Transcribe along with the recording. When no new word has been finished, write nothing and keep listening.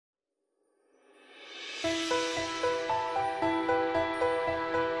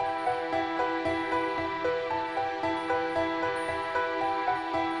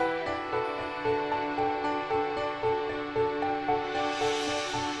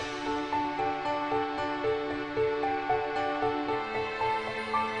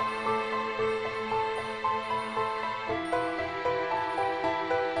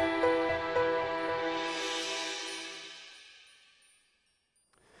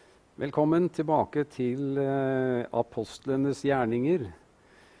Velkommen tilbake til Apostlenes Gjerninger.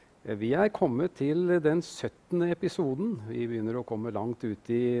 Vi er kommet til den 17. episoden. Vi begynner å komme langt ut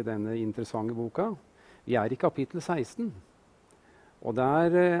i denne interessante boka. Vi er i kapittel 16. Og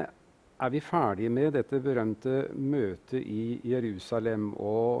der er vi ferdige med dette berømte møtet i Jerusalem.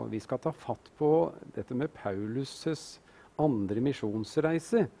 Og vi skal ta fatt på dette med Paulus' andre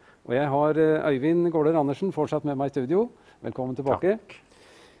misjonsreise. Og jeg har Øyvind Gårder Andersen fortsatt med meg i studio. Velkommen tilbake. Takk.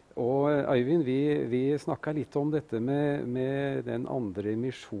 Og Øyvind, vi snakket litt om dette med den andre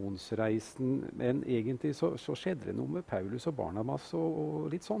misjonsreisen, men egentlig så skjedde det noe med Paulus og Barnabas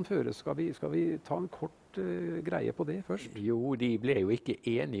og litt sånn før. Skal vi ta en kort greie på det først? Jo, de ble jo ikke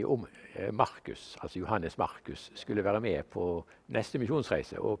enige om Markus, altså Johannes Markus, skulle være med på neste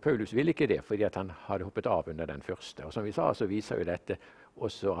misjonsreise. Og Paulus ville ikke det, fordi at han hadde hoppet av under den første. Og som vi sa, så viser jo dette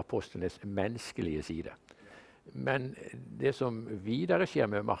også apostlenes menneskelige side. Men det som videre skjer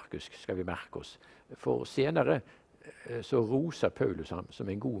med Markus, skal vi merke oss. For senere så roser Paulus ham som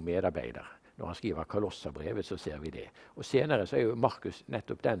en god medarbeider. Når han skriver Kolosserbrevet, så ser vi det. Og senere så er jo Markus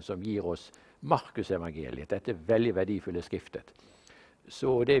nettopp den som gir oss Markusevangeliet, dette veldig verdifulle skriftet.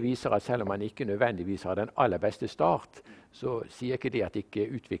 Så det viser at selv om man ikke nødvendigvis har den aller beste start, så sier ikke det at ikke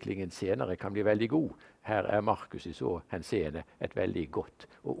utviklingen senere kan bli veldig god. Her er Markus i så henseende et veldig godt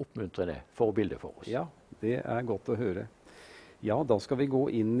og oppmuntrende forbilde for oss. Ja, det er godt å høre. Ja, da skal vi gå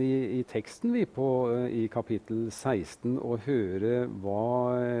inn i teksten i kapittel 16 og høre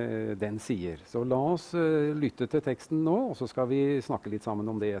hva den sier. Så la oss lytte til teksten nå, og så skal vi snakke litt sammen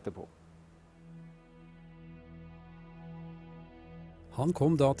om det etterpå. Han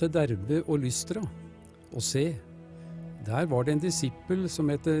kom da til Derbe og Lystra, og se, der var det en disippel som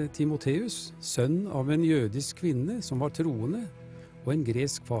het Timoteus, sønn av en jødisk kvinne som var troende, og en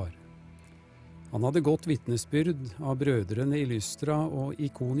gresk far. Han hadde godt vitnesbyrd av brødrene i Lystra og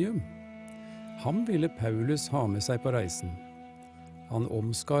Ikonium. Ham ville Paulus ha med seg på reisen. Han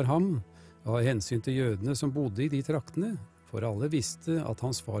omskar ham av hensyn til jødene som bodde i de traktene, for alle visste at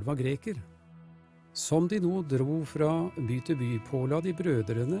hans far var greker. Som de nå dro fra by til by, påla de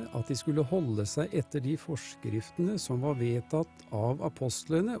brødrene at de skulle holde seg etter de forskriftene som var vedtatt av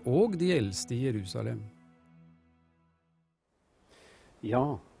apostlene og de eldste i Jerusalem.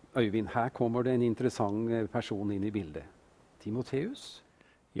 Ja, Øyvind, her kommer det en interessant person inn i bildet. Timoteus?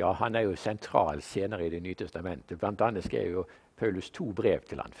 Ja, han er jo sentral senere i Det nye testamentet. Blant annet skrev jo Paulus 2 brev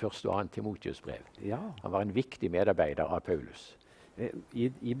til han, første og annet Timoteus brev. Ja. Han var en viktig medarbeider av Paulus.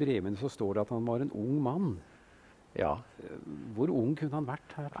 I brevene så står det at han var en ung mann. Ja. Hvor ung kunne han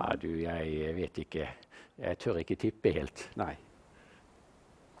vært her? Ja, jeg vet ikke. Jeg tør ikke tippe helt. Nei.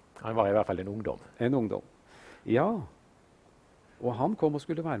 Han var i hvert fall en ungdom. En ungdom. Ja. Og han kom og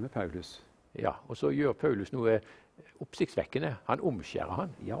skulle være med Paulus. Ja, og så gjør Paulus noe oppsiktsvekkende. Han omskjærer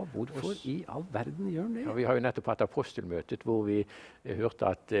han. Ja, hvorfor i all verden gjør han det? Ja, vi har jo nettopp hatt apostelmøtet hvor vi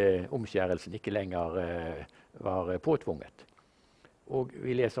hørte at omskjærelsen ikke lenger var påtvunget. Og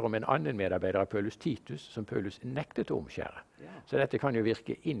vi leser om en annen medarbeider av Paulus, Titus, som Paulus nektet å omskjære. Ja. Så dette kan jo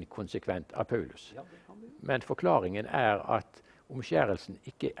virke inkonsekvent av Paulus. Ja, men forklaringen er at omskjærelsen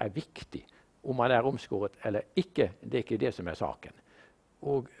ikke er viktig. Om man er omskåret eller ikke, det er ikke det som er saken.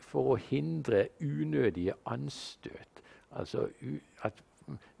 Og for å hindre unødige anstøt, altså at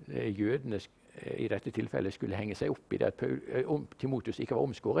jødene i dette tilfellet skulle henge seg opp i det at Timoteus ikke var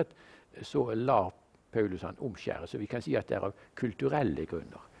omskåret, så la Paulus han omskjære, så vi kan si at det er av kulturelle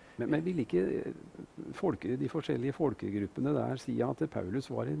grunner. Men vil ikke de forskjellige folkegruppene der si at Paulus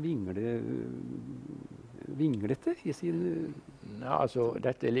var en vinglete i sin... Ja, altså,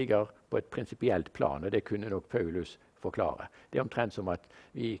 dette ligger på et prinsipielt plan, og det kunne nok Paulus forklare. Det er omtrent som at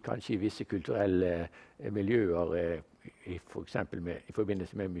vi kanskje i visse kulturelle miljøer, for eksempel i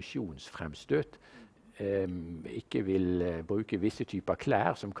forbindelse med misjonsfremstøt, ikke vil bruke visse typer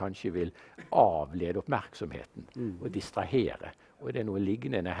klær som kanskje vil avlede oppmerksomheten og distrahere. Og det er noe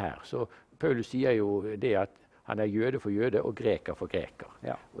lignende her. Så Paulus sier jo det at han er jøde for jøde og greker for greker.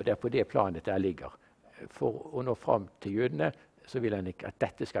 Ja. Og det er på det planet der ligger. For å nå fram til jødene så vil han ikke at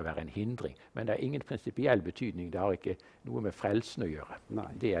dette skal være en hindring. Men det er ingen prinsipiell betydning. Det har ikke noe med frelsen å gjøre. Nei.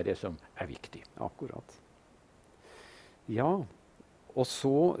 Det er det som er viktig. Akkurat. Ja, og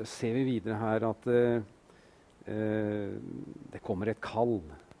så ser vi videre her at det kommer et kall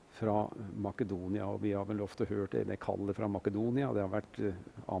fra Makedonia, og vi har vel ofte hørt det kallet fra Makedonia. Det har vært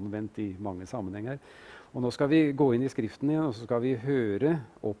anvendt i mange sammenhenger. Og nå skal vi gå inn i skriften igjen, og så skal vi høre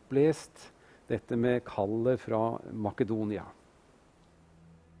opplest dette med kallet fra Makedonia.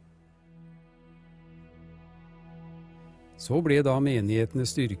 Så ble da menighetene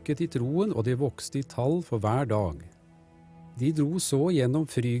styrket i troen, og de vokste i tall for hver dag. De dro så gjennom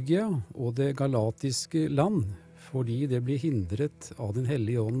Frygia og det galatiske land, fordi det ble hindret av Den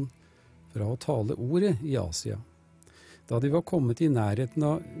hellige ånd fra å tale ordet i Asia. Da de var kommet i nærheten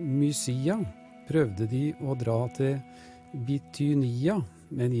av Mysia, prøvde de å dra til Bitynia,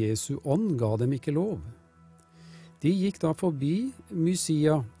 men Jesu ånd ga dem ikke lov. De gikk da forbi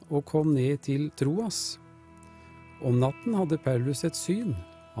Mysia og kom ned til Troas. Om natten hadde Paulus et syn.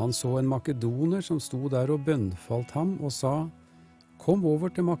 Han så en makedoner som sto der og bønnfalt ham og sa, «Kom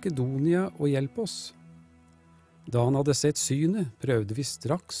over til Makedonia og hjelp oss.» Da han hadde sett synet, prøvde vi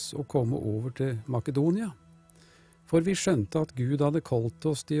straks å komme over til Makedonia, for vi skjønte at Gud hadde kalt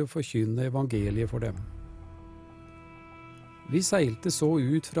oss til å forkynne evangeliet for dem. Vi seilte så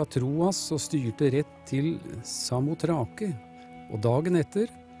ut fra Troas og styrte rett til Samotrake, og dagen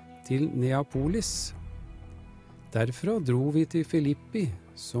etter til Neapolis. Derfra dro vi til Filippi,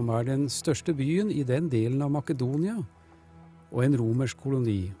 som er den største byen i den delen av Makedonia, og en romersk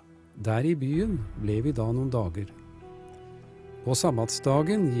koloni. Der i byen ble vi da noen dager. På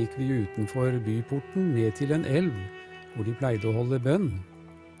sabbatsdagen gikk vi utenfor byporten ned til en elv, hvor de pleide å holde bønn.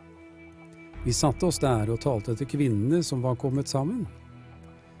 Vi satte oss der og talte til kvinnene som var kommet sammen.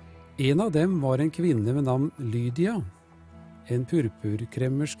 En av dem var en kvinne med navn Lydia, en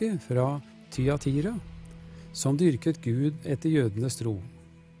purpurkremmerske fra Thyatira, som dyrket Gud etter jødenes tro.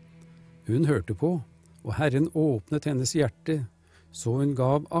 Hun hørte på, og Herren åpnet hennes hjerte, så hun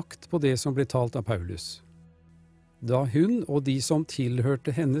gav akt på det som ble talt av Paulus. Da hun og de som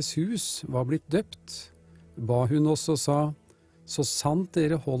tilhørte hennes hus var blitt døpt, ba hun oss og sa, «Så sant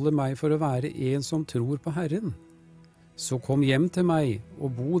dere holder meg for å være en som tror på Herren, så kom hjem til meg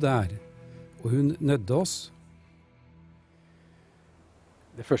og bo der», og hun nødde oss.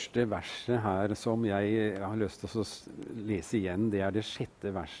 Det første verset her som jeg har lyst til å lese igjen, det er det 6.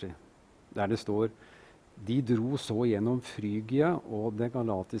 verset, der det står, «De dro så gjennom Frygia og det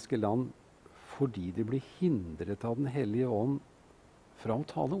galatiske land, fordi de ble hindret av Den hellige ånd fra å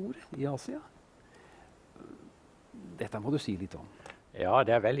tale ordet i Asia.» Dette må du si litt om. Ja,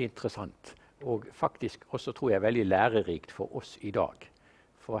 det er veldig interessant. Og faktisk også tror jeg veldig lærerikt for oss i dag.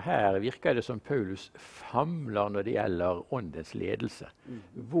 For her virker det som Paulus famler når det gjelder åndens ledelse.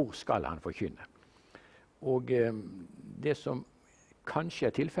 Hvor skal han forkynne? Og det som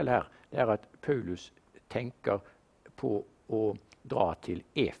kanskje er tilfellet her, det er at Paulus tenker på å dra til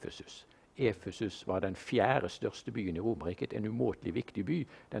Efesus. Efesus var den 4. største byen i Romerriket, en umåtelig viktig by,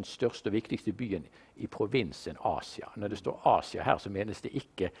 den største og viktigste byen i provinsen Asia. Når det står Asia her, så menes det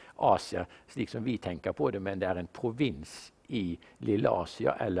ikke Asia slik som vi tenker på det, men det er en provins i Lille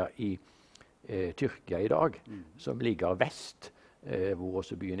Asia, eller i Tyrkia i dag, som ligger vest, hvor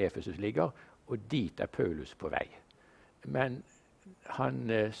også byen Efesus ligger, og dit er Paulus på vei. Men han,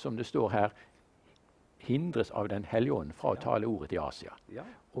 som det står her, hindres av Den hellige ånd fra å tale ordet til Asia. Ja.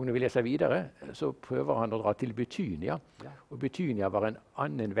 Og når vi leser videre, så prøver han å dra til Bitynia. Ja. Og Bitynia var en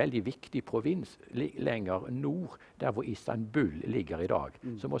annen veldig viktig provins lenger nord, der hvor Istanbul ligger i dag.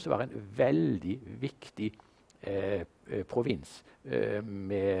 Som også var en veldig viktig provins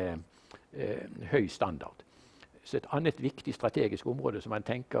med høy standard. Så et annet viktig strategisk område som han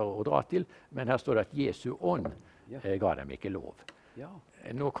tenker å dra til, men her står det at Jesu ånd ga dem ikke lov. Ja.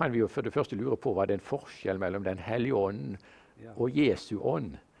 Nå kan vi jo for det første lure på hva det er en forskjell mellom Den hellige ånden og Jesu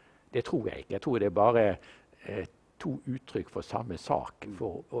ånd. Det tror jeg ikke. Jeg tror det er bare to uttrykk for samme sak,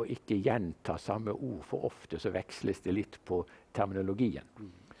 for å ikke gjenta samme ord. For ofte så veksles det litt på terminologien.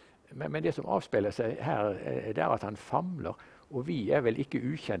 Men det som avspiller seg her, det er at han famler. Og vi er vel ikke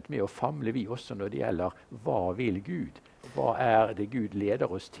ukjent med å famle vi også når det gjelder hva vil Gud? Hva er det Gud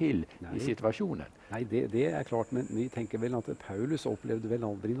leder oss til i situasjonen? Nei, det er klart, men vi tenker vel at Paulus opplevde vel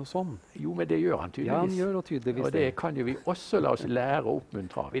aldri noe sånn. Jo, men det gjør han tydeligvis. Ja, han gjør det tydeligvis. Og det kan jo vi også la oss lære og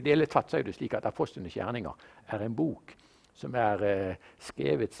oppmuntre av. I det hele tatt så er det slik at Apostlenes Gjerninger er en bok som er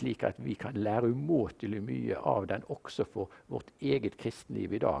skrevet slik at vi kan lære umåtelig mye av den også for vårt eget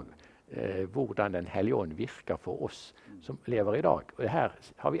kristenliv i dag. Hvordan Den hellige ånd virker for oss som lever i dag. Og her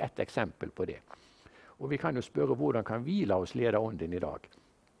har vi et eksempel på det. Og vi kan jo spørre hvordan kan vi la oss lede ånden i dag.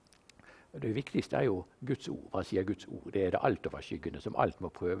 Og det viktigste er jo Guds ord. Hva sier Guds ord? Det er det altoverskyggende som alt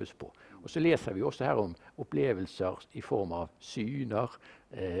må prøves på. Og så leser vi også her om opplevelser i form av syner,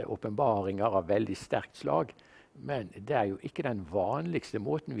 åpenbaringer av veldig sterkt slag. Men det er jo ikke den vanligste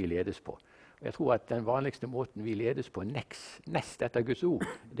måten vi ledes på. Jeg tror at den vanligste måten vi ledes på nest etter Guds ord,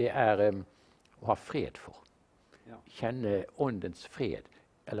 det er å ha fred for. Kjenne åndens fred,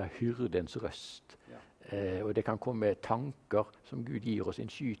 eller hyrdens røst. Og det kan komme tanker som Gud gir oss,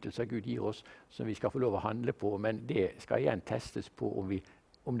 innskytelser Gud gir oss, som vi skal få lov å handle på, men det skal igjen testes på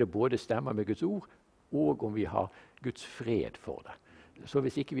om det både stemmer med Guds ord, og om vi har Guds fred for det. Så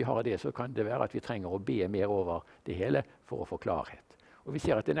hvis ikke vi har det, så kan det være at vi trenger å be mer over det hele for å få klarhet. Og vi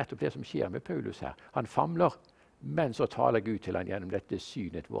ser at det er nettopp det som skjer med Paulus her. Han famler, men så taler Gud til han gjennom dette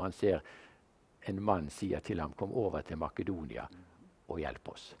synet, hvor han ser en mann sier til ham, kom over til Makedonia og hjelp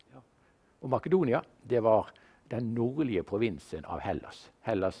oss. Og Makedonia, det var den nordlige provinsen av Hellas.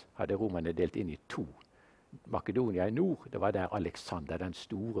 Hellas hadde romerne delt inn i 2. Makedonia i nord, det var der Alexander den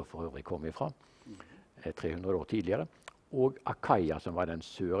store for øvrig kom ifra, 300 år tidligere, og Akaia, som var den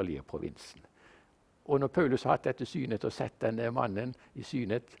sørlige provinsen. Og når Paulus har hatt dette synet og sett denne mannen i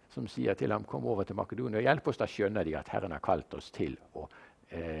synet, som sier til ham, kom over til Makedonia og hjelp oss, da skjønner de at Herren har kalt oss til å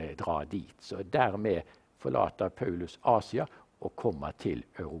dra dit. Så dermed forlater Paulus Asia og kommer til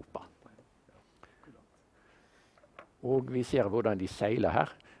Europa. Og vi ser hvordan de seiler her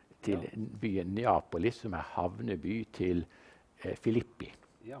til byen Neapolis, som er havneby til Filippi.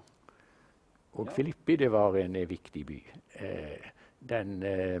 Og Filippi, det var en viktig by. Den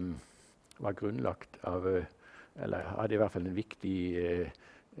var grunnlagt av, eller hadde i hvert fall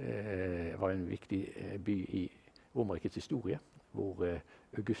var en viktig by i Romerrikets historie, hvor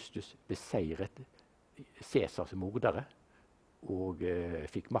Augustus beseiret Cæsars mordere og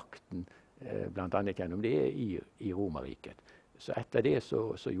fikk makten blant annet gjennom det i Romerriket. Så etter det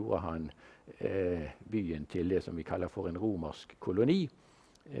så gjorde han byen til det som vi kaller for en romersk koloni,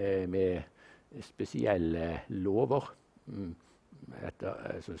 med spesielle lover,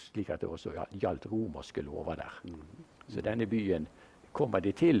 slik at det også gjaldt romerske lover der. Så denne byen kommer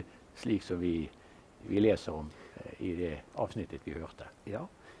de til, slik som vi leser om i det avsnittet vi hørte. Ja,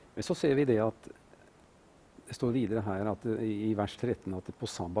 men så ser vi det at det står videre her at, i vers 13 at på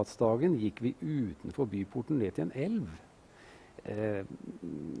sabbatsdagen gikk vi utenfor byporten ned til en elv.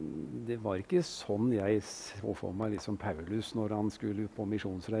 Det var ikke sånn jeg så for meg liksom Paulus når han skulle på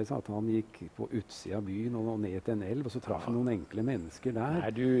misjonsreise, at han gikk på utsida av byen og ned til en elv, og så traff han noen enkle mennesker der.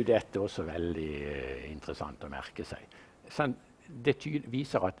 Nei, dette er også veldig interessant å merke seg. Det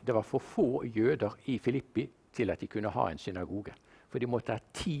viser at det var for få jøder i Filippi til at de kunne ha en synagoge. For de måtte ha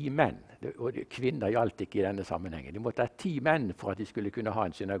 10 menn, og kvinner gjaldt ikke i denne sammenhengen. De måtte ha 10 menn for at de skulle kunne ha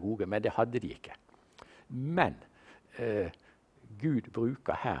en synagoge, men det hadde de ikke. Men Gud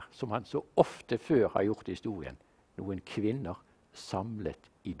bruker her, som han så ofte før har gjort i historien, noen kvinner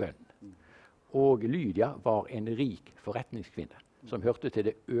samlet i bønn. Og Lydia var en rik forretningskvinne, som hørte til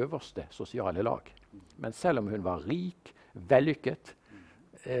det øverste sosiale lag. Men selv om hun var rik, vellykket,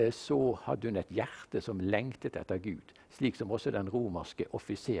 så hadde hun et hjerte som lengtet etter Gud, slik som også den romerske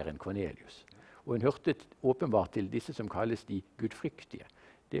offiseren Cornelius. Og hun hørte åpenbart til disse som kalles de gudfryktige.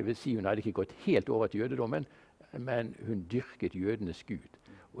 Det vil si hun hadde ikke gått helt over til jødedommen, men hun dyrket jødenes Gud.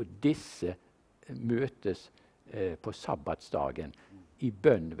 Og disse møtes på sabbatsdagen i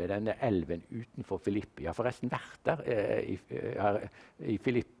bønn ved denne elven utenfor Filippi. Jeg har forresten vært der i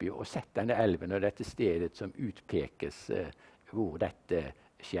Filippi og sett denne elven og dette stedet som utpekes hvor dette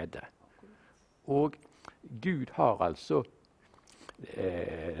skjedde. Og Gud har altså,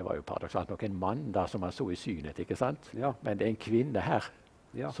 det var jo paradoksalt nok en mann der som han så i synet, ikke sant? Ja. Men det er en kvinne her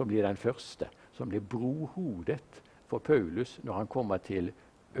som blir den første, som blir brohodet for Paulus når han kommer til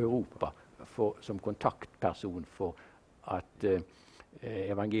Europa som kontaktperson for at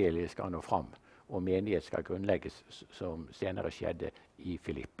evangeliet skal nå fram og menighet skal grunnlegges, som senere skjedde i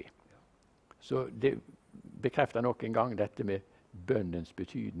Filippi. Så det bekrefter nok en gang dette med bønnens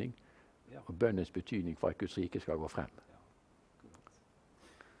betydning, og bønnens betydning for at Guds rike skal gå frem.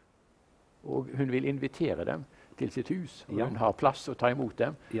 Og hun vil invitere dem til sitt hus, og hun har plass å ta imot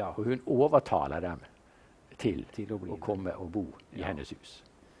dem, og hun overtaler dem til å komme og bo i hennes hus.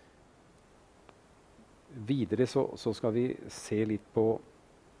 Videre så skal vi se litt på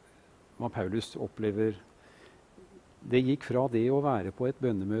hva Paulus opplever. Det gikk fra det å være på et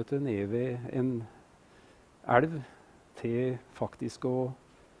bønnemøte nede ved en elv til faktisk å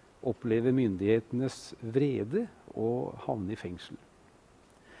oppleve myndighetenes vrede og havne i fengsel.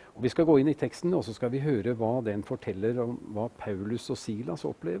 Og vi skal gå inn i teksten, og så skal vi høre hva den forteller om hva Paulus og Silas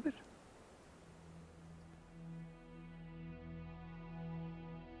opplever.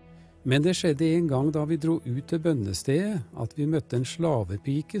 Men det skjedde en gang da vi dro ut til bønnestedet, at vi møtte en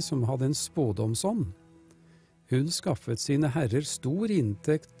slavepike som hadde en spådomsånd. Hun skaffet sine herrer stor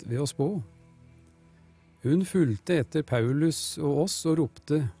inntekt ved å spå. Hun fulgte etter Paulus og oss og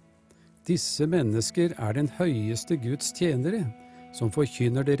ropte, «Disse mennesker er den høyeste Guds tjenere, som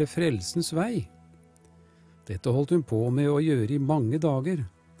forkynner dere frelsens vei.» Dette holdt hun på med å gjøre i mange dager,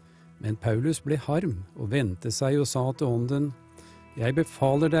 men Paulus ble harm og vendte seg og sa til ånden, «Jeg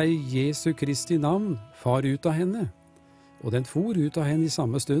befaler deg i Jesu Kristi navn, far ut av henne.» Og den for ut av henne i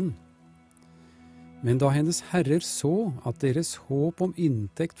samme stund. Men da hennes herrer så at deres håp om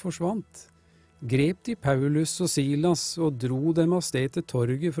inntekt forsvant, grep de Paulus og Silas og dro dem av sted til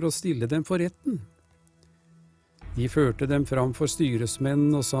torget for å stille dem for retten. De førte dem fram for styresmenn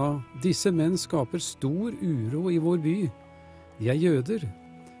og sa, «Disse menn skaper stor uro i vår by. De er jøder,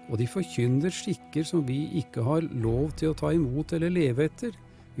 og de forkynner skikker som vi ikke har lov til å ta imot eller leve etter,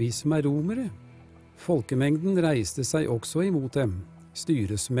 vi som er romere.» Folkemengden reiste seg også imot dem.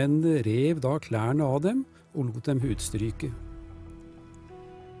 Styresmennene rev da klærne av dem og lot dem hudstryke.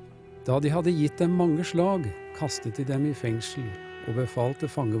 Da de hadde gitt dem mange slag, kastet de dem i fengsel og befalte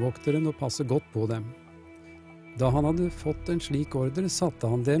fangevokteren å passe godt på dem. Da han hadde fått en slik ordre, satte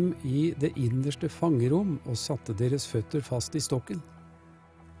han dem i det innerste fangerom og satte deres føtter fast i stokken.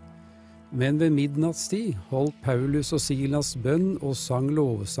 Men ved midnattstid holdt Paulus og Silas bønn og sang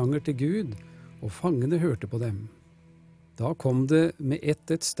lovsanger til Gud, og fangene hørte på dem. Da kom det med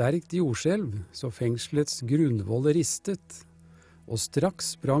et sterkt jordskjelv, så fengselets grunnvoller ristet, og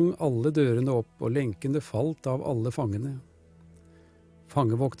straks sprang alle dørene opp, og lenkene falt av alle fangene.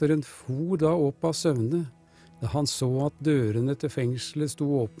 Fangevokteren for da opp av søvne. Da han så at dørene til fengselet sto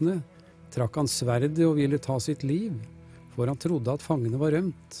åpne, trakk han sverdet og ville ta sitt liv, for han trodde at fangene var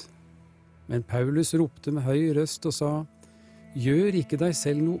rømt. Men Paulus ropte med høy røst og sa, «Gjør ikke deg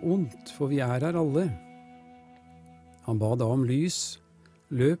selv noe ondt, for vi er her alle.» Han ba da om lys,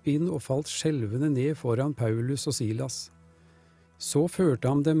 løp inn og falt skjelvende ned foran Paulus og Silas. Så førte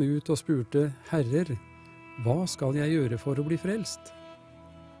han dem ut og spurte, «Herrer, hva skal jeg gjøre for å bli frelst?»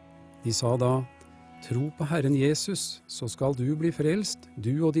 De sa da, «Tro på Herren Jesus, så skal du bli frelst,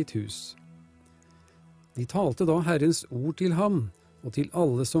 du og ditt hus.» De talte da Herrens ord til ham, og til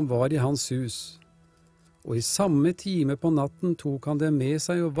alle som var i hans hus. Og i samme time på natten tok han dem med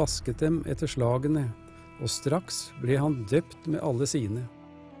seg og vasket dem etter slagene, og straks ble han døpt med alle sine.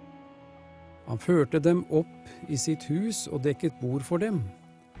 Han førte dem opp i sitt hus og dekket bord for dem,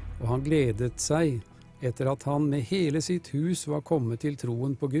 og han gledet seg etter at han med hele sitt hus var kommet til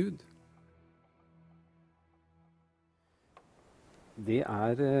troen på Gud. Det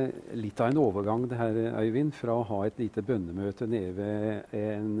er litt av en overgang det her, Øyvind, fra å ha et lite bønnemøte nede ved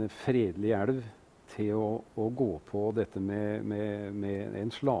en fredelig elv til å gå på dette med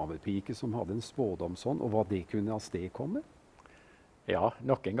en slavepike som hadde en spådomsånd, og hva det kunne avstedkomme. Ja,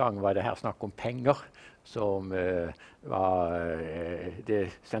 nok en gang var det her snakk om penger, som var det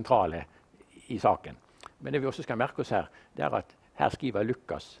sentrale i saken. Men det vi også skal merke oss her, det er at her skriver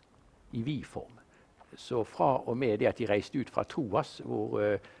Lukas i vi-form. Så fra og med det at de reiste ut fra Troas, hvor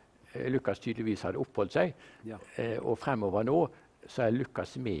Lukas tydeligvis hadde oppholdt seg, og fremover nå, så er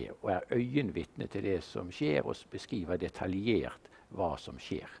Lukas med og er øyenvitne til det som skjer, og beskriver detaljert hva som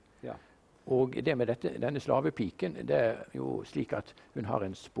skjer. Ja. Og det med denne slavepiken, det er jo slik at hun har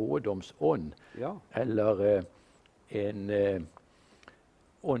en spådomsånd, eller en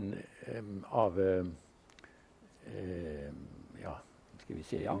ånd av skal vi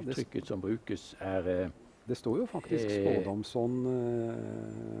se, uttrykket som brukes er det står jo faktisk spådomsånd.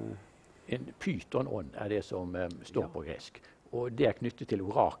 En pytonånd er det som står på gresk. Og det er knyttet til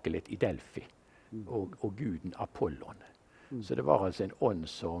orakelet i Delphi og guden Apollon. Så det var altså en ånd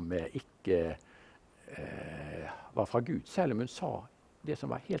som ikke var fra Gud, selv om hun sa det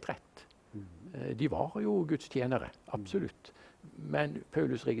som var helt rett. De var jo Guds tjenere, absolutt. Men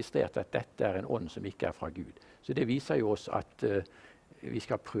Paulus registrerte at dette er en ånd som ikke er fra Gud. Så det viser jo oss at vi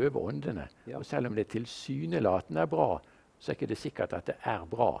skal prøve åndene. Og selv om det tilsynelatende er bra, så er ikke det sikkert at det er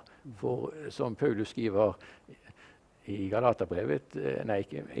bra. For som Paulus skriver i Galaterbrevet, nei,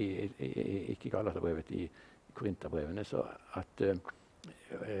 ikke Galaterbrevet, i Korinterbrevene, så at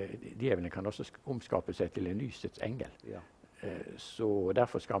djevelen kan også omskape seg til en lysets engel. Så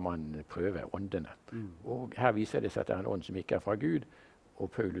derfor skal man prøve åndene. Og her viser det seg at det er en ånd som ikke er fra Gud,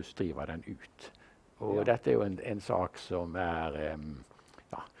 og Paulus driver den ut. Og dette er jo en sak som er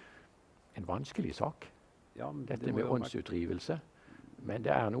en vanskelig sak. Dette med åndsutdrivelse. Men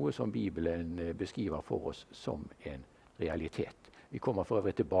det er noe som Bibelen beskriver for oss som en realitet. Vi kommer for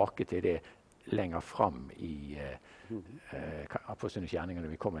øvrig tilbake til det lenger fram i Apostlenes Gjerninger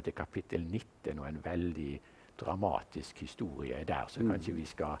når vi kommer til kapittel 19, og en veldig dramatisk historie der. Så kanskje vi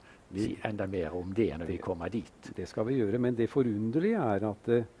skal si enda mer om det når vi kommer dit. Det skal vi gjøre, men det forunderlige er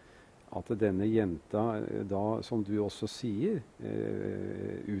at denne jenta, da, som du også sier,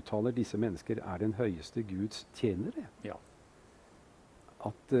 uttaler disse mennesker er den høyeste Guds tjenere. Ja.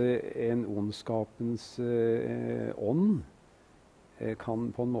 At en ondskapens ånd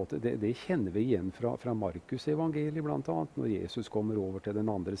kan på en måte, det kjenner vi igjen fra Markus evangeliet blant annet, når Jesus kommer over til den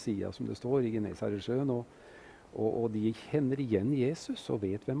andre siden, som det står, i Genesaretsjøen, og de kjenner igjen Jesus og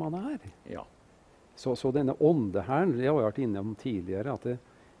vet hvem han er. Ja. Så denne åndehæren, det har vi vært innom tidligere, at det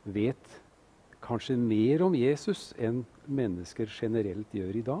vet kanskje mer om Jesus enn mennesker generelt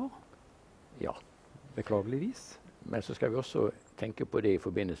gjør i dag. Ja. Beklageligvis. Men så skal vi også tenke på det i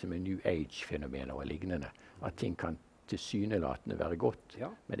forbindelse med New Age-fenomener og lignende. At ting kan tilsynelatende være godt, Ja.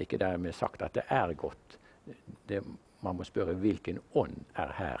 men det er ikke dermed sagt at det er godt. Man må spørre hvilken ånd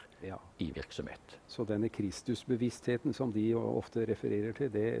er her Ja. i virksomhet. Så denne Kristusbevisstheten som de ofte refererer til,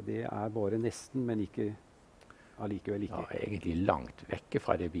 det er bare nesten, men ikke allikevel ikke. Ja, egentlig langt vekke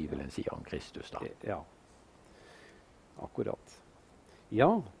fra det Bibelen sier om Kristus. Da. Ja, akkurat.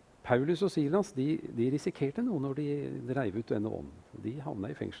 Ja, Paulus og Silas de risikerte noe når de dreiv ut denne ånden. De havna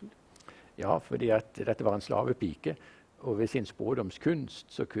i fengsel. Ja, fordi at dette var en slavepike, og ved sin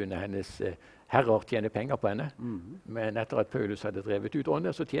spådomskunst så kunne hennes herrer tjene penger på henne. Men etter at Paulus hadde drevet ut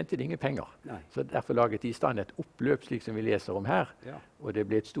ånder, så tjente de ingen penger. Nei. Så derfor laget de i stand et oppløp, slik som vi leser om her. Ja. Og det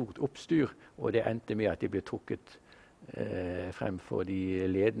ble et stort oppstyr, og det endte med at de ble trukket frem for de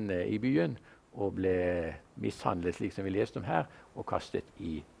ledende i byen, og ble mishandlet, slik som vi leste om her, og kastet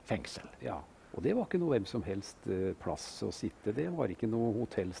i fengsel. Ja. Og det var ikke noe hvem som helst plass å sitte. Det var ikke noe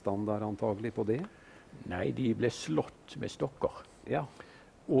hotellstandard antagelig på det. Nei, de ble slått med stokker. Ja.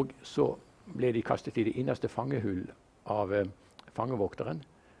 Og så ble de kastet i det innerste fangehull av fangevokteren.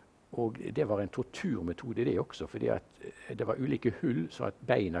 Og det var en torturmetode det også, fordi at det var ulike hull så at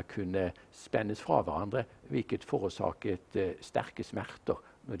beina kunne spennes fra hverandre, hvilket forårsaket sterke smerter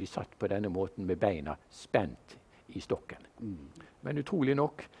når de satt på denne måten med beina spent i stokken. Men utrolig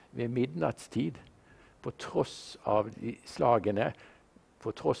nok, ved midnattstid, på tross av de slagene,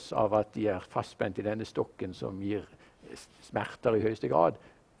 på tross av at de er fastspent i denne stokken som gir smerter i høyeste grad,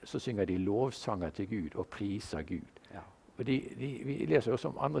 så synger de lovsanger til Gud og priser Gud. Ja. Og vi leser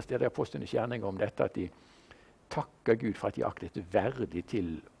også om andre steder i Apostlenes Gjerninger om dette, at de takker Gud for at de aktet verdig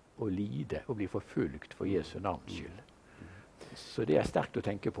til å lide og bli forfulgt for Jesu navns skyld. Så det er sterkt å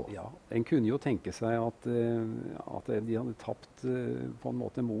tenke på. Ja, en kunne jo tenke seg at de hadde tapt på en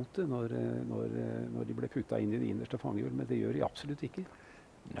måte motet når de ble putta inn i det innerste fangehull, men det gjør de absolutt ikke.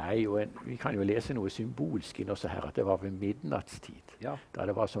 Nei, og vi kan jo lese noe symbolsk inn også her, at det var ved midnattstid, Ja. da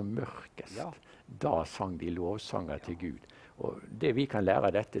det var som mørkest. Ja. Da sang de lovsanger til Gud. Og det vi kan lære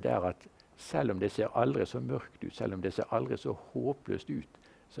av dette, det er at selv om det ser aldri så mørkt ut, selv om det ser aldri så håpløst ut,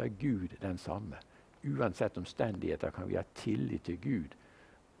 så er Gud den samme. Uansett omstendigheter kan vi ha tillit til Gud,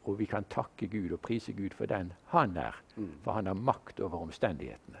 og vi kan takke Gud og prise Gud for den han er, for han har makt over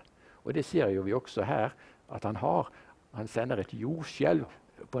omstendighetene. Og det ser jo vi også her, at han sender et jordskjelv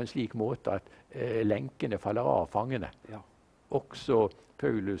på en slik måte at lenkene faller av fangene. Ja. Også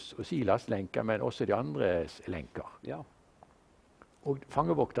Paulus og Silas lenker, men også de andres lenker. Ja. Og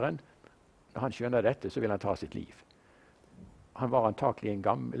fangevokteren, når han skjønner dette, så vil han ta sitt liv. Han var antakelig en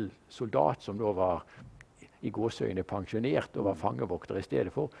gammel soldat som nå var i gåseøyne pensjonert og var fangevokter i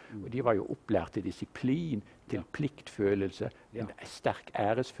stedet for. Og de var jo opplært til disiplin, til pliktfølelse, en sterk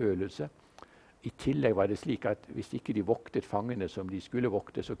æresfølelse. I tillegg var det slik at hvis ikke de voktet fangene som de skulle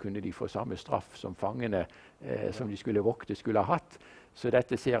vokte, så kunne de få samme straff som fangene som de skulle vokte skulle ha hatt. Så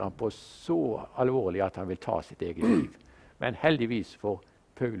dette ser han på så alvorlig at han vil ta sitt eget liv. Men heldigvis for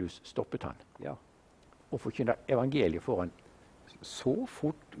Paulus stoppet han. Ja. Og forkynner evangeliet for han. Så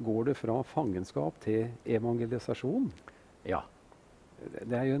fort går det fra fangenskap til evangelisasjon. Ja,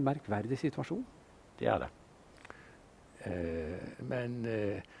 Det er jo en merkverdig situasjon. det er det. Men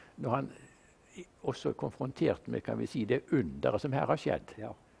når han også konfrontert med, kan vi si, det underet som her har skjedd,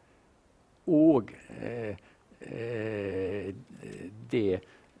 Ja. og det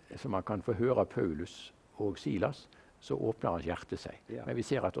som man kan få høre av Paulus og Silas, så åpner hans hjerte seg. Ja. Men vi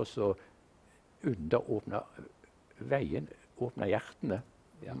ser at også under åpner veien, åpner hjertene,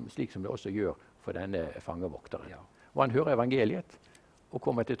 slik som det også gjør for denne fangevokteren. Ja. Og han hører evangeliet og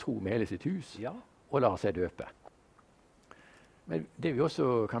kommer til tro med hele sitt hus Ja. og lar seg døpe. Men det vi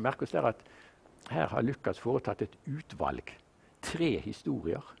også kan merke oss er at her har Lukas foretatt et utvalg. 3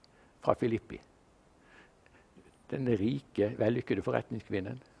 historier fra Filippi. Den rike, vellykkede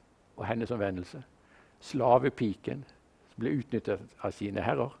forretningskvinnen og hennes omvendelse. Slavepiken som ble utnyttet av sine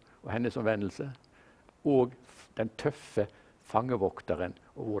herrer og hennes omvendelse. Og den tøffe fangevokteren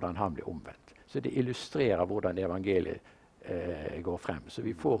og hvordan han ble omvendt. Så det illustrerer hvordan evangeliet går frem. Så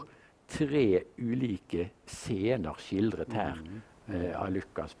vi får 3 ulike scener skildret her av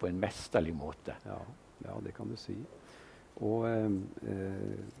Lukas på en mesterlig måte. Ja, det kan du si. Og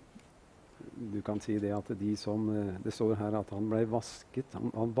du kan si det at de som det står her at han ble vasket.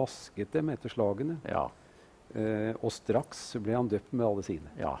 Han vasket dem etter slagene. Ja. Og straks ble han døpt med alle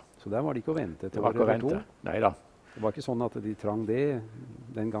sine. Ja. Så der var det ikke å vente Det til var ikke å året vente. to. Neida. Det var ikke sånn at de trang det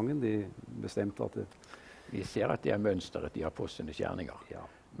den gangen. De bestemte at det... Vi ser at det er mønsteret i apostlenes gjerninger. Ja.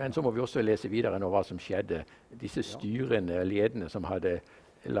 Men så må vi også lese videre nå hva som skjedde. Disse styrende ledene som hadde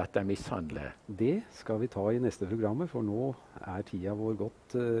latt dem mishandle. Det skal vi ta i neste programmet, for nå er tida vår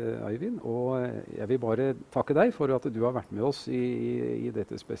gått, Øyvind. Og jeg vil bare takke deg for at du har vært med oss i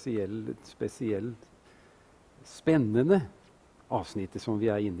dette spesielt spennende avsnittet som vi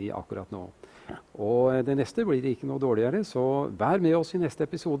er inne i akkurat nå. Og det neste blir ikke noe dårligere, så vær med oss i neste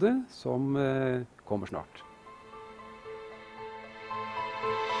episode som kommer snart.